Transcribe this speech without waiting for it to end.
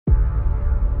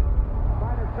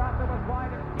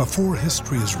Before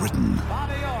history is written,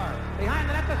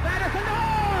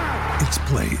 it's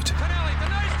played.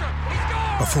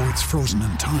 Before it's frozen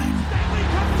in time,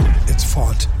 it's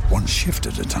fought one shift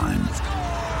at a time.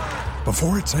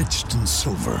 Before it's etched in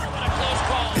silver,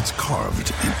 it's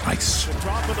carved in ice.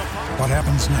 What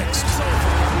happens next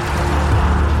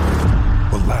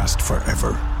will last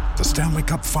forever. The Stanley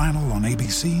Cup Final on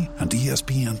ABC and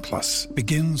ESPN Plus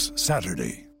begins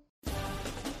Saturday.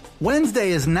 Wednesday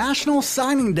is National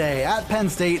Signing Day at Penn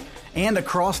State and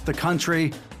across the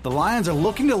country. The Lions are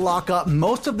looking to lock up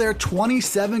most of their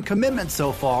 27 commitments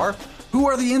so far. Who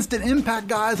are the instant impact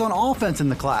guys on offense in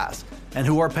the class? And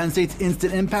who are Penn State's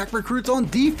instant impact recruits on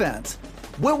defense?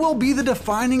 What will be the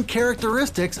defining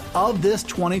characteristics of this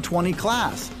 2020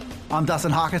 class? I'm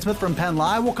Dustin Hockensmith from Penn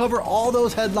Live. We'll cover all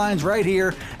those headlines right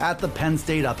here at the Penn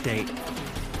State Update.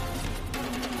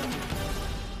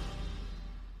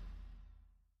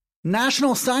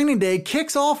 National Signing Day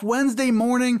kicks off Wednesday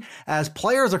morning as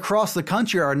players across the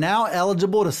country are now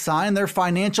eligible to sign their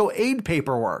financial aid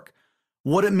paperwork.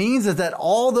 What it means is that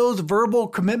all those verbal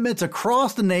commitments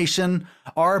across the nation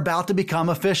are about to become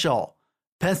official.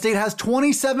 Penn State has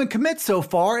 27 commits so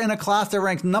far in a class that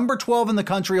ranks number 12 in the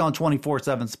country on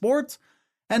 24/7 Sports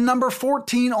and number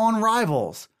 14 on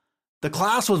Rivals. The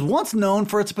class was once known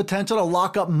for its potential to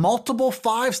lock up multiple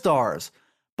 5-stars,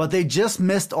 but they just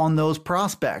missed on those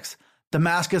prospects.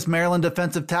 Damascus, Maryland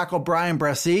defensive tackle Brian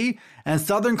Bresee and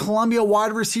Southern Columbia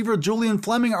wide receiver Julian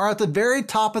Fleming are at the very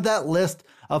top of that list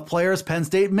of players Penn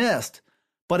State missed.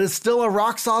 But it's still a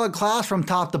rock-solid class from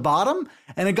top to bottom,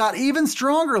 and it got even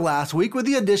stronger last week with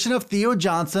the addition of Theo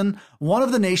Johnson, one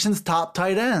of the nation's top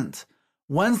tight ends.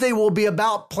 Wednesday will be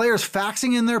about players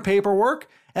faxing in their paperwork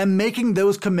and making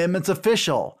those commitments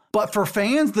official. But for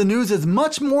fans, the news is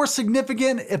much more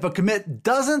significant if a commit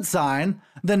doesn't sign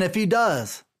than if he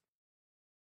does.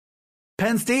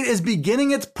 Penn State is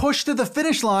beginning its push to the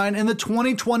finish line in the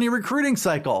 2020 recruiting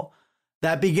cycle.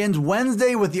 That begins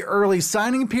Wednesday with the early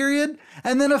signing period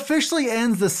and then officially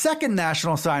ends the second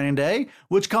National Signing Day,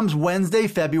 which comes Wednesday,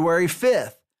 February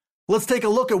 5th. Let's take a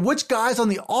look at which guys on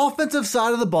the offensive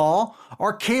side of the ball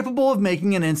are capable of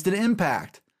making an instant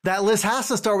impact. That list has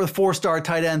to start with 4-star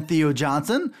tight end Theo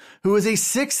Johnson, who is a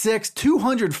 6'6",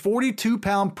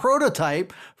 242-pound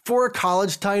prototype for a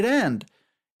college tight end.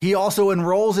 He also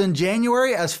enrolls in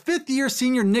January as fifth-year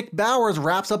senior Nick Bowers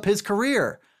wraps up his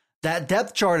career. That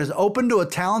depth chart is open to a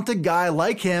talented guy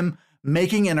like him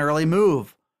making an early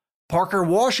move. Parker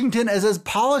Washington is as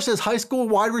polished as high school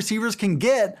wide receivers can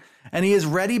get, and he is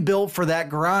ready built for that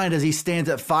grind as he stands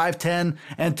at 5'10"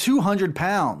 and 200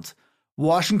 pounds.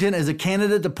 Washington is a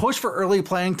candidate to push for early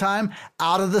playing time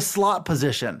out of the slot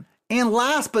position. And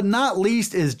last but not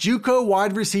least is JUCO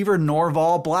wide receiver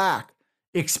Norval Black.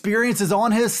 Experience is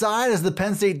on his side as the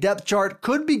Penn State depth chart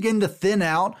could begin to thin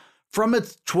out from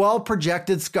its 12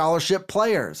 projected scholarship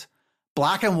players.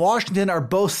 Black and Washington are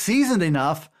both seasoned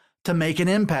enough to make an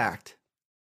impact.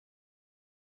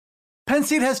 Penn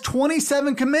State has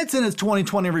 27 commits in its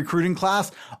 2020 recruiting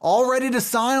class, all ready to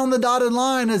sign on the dotted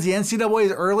line as the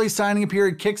NCAA's early signing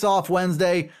period kicks off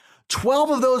Wednesday. 12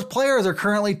 of those players are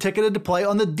currently ticketed to play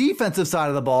on the defensive side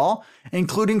of the ball,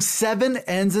 including 7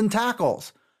 ends and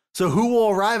tackles. So who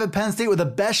will arrive at Penn State with the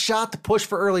best shot to push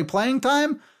for early playing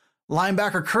time?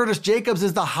 Linebacker Curtis Jacobs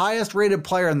is the highest rated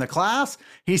player in the class.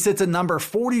 He sits at number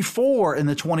 44 in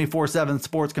the 24/7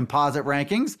 Sports composite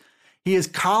rankings. He is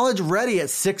college ready at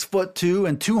 6'2"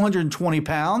 and 220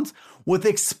 pounds with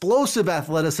explosive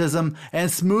athleticism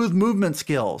and smooth movement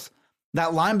skills.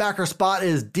 That linebacker spot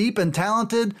is deep and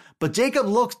talented, but Jacob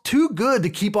looks too good to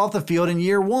keep off the field in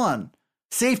year one.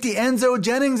 Safety Enzo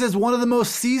Jennings is one of the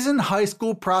most seasoned high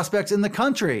school prospects in the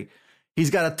country. He's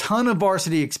got a ton of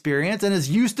varsity experience and is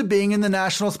used to being in the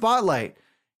national spotlight.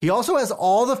 He also has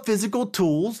all the physical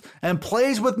tools and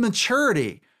plays with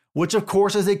maturity, which of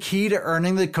course is a key to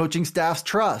earning the coaching staff's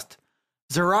trust.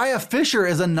 Zariah Fisher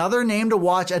is another name to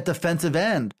watch at defensive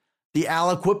end. The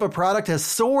Aliquippa product has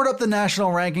soared up the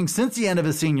national rankings since the end of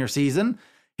his senior season.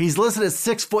 He's listed at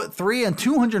 6'3" and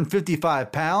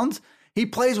 255 pounds. He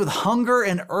plays with hunger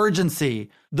and urgency.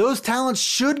 Those talents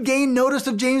should gain notice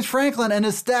of James Franklin and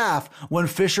his staff when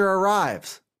Fisher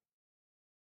arrives.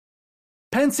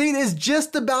 Penn State is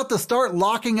just about to start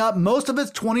locking up most of its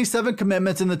 27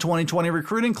 commitments in the 2020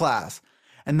 recruiting class,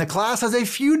 and the class has a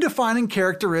few defining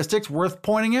characteristics worth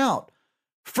pointing out.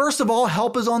 First of all,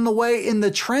 help is on the way in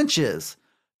the trenches.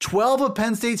 12 of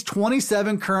Penn State's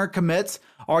 27 current commits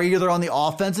are either on the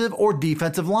offensive or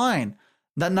defensive line.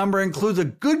 That number includes a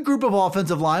good group of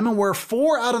offensive linemen where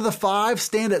 4 out of the 5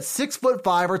 stand at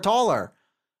 6'5" or taller.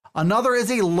 Another is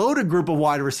a loaded group of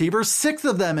wide receivers, 6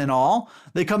 of them in all.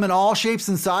 They come in all shapes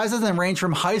and sizes and range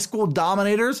from high school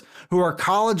dominators who are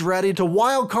college ready to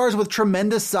wild cards with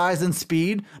tremendous size and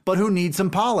speed, but who need some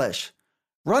polish.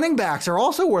 Running backs are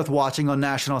also worth watching on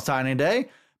National Signing Day.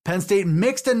 Penn State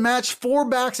mixed and matched 4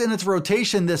 backs in its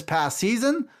rotation this past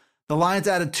season. The Lions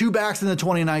added 2 backs in the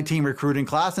 2019 recruiting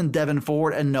class in Devin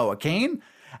Ford and Noah Cain.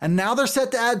 And now they're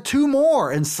set to add 2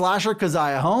 more in slasher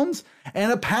Keziah Holmes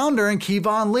and a pounder in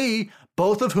Kevon Lee,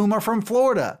 both of whom are from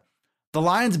Florida. The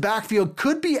Lions' backfield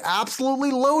could be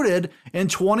absolutely loaded in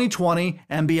 2020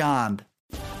 and beyond.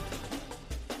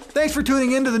 Thanks for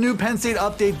tuning in to the new Penn State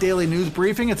Update Daily News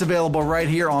Briefing. It's available right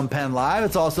here on Penn Live.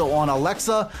 It's also on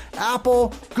Alexa,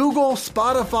 Apple, Google,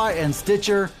 Spotify, and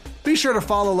Stitcher. Be sure to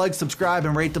follow, like, subscribe,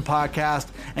 and rate the podcast,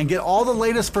 and get all the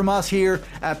latest from us here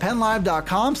at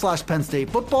PennLive.com/Penn State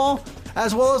Football,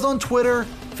 as well as on Twitter,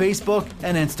 Facebook,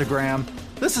 and Instagram.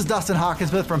 This is Dustin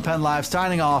Hawkinsmith from Penn Live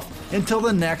signing off until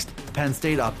the next Penn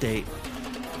State Update.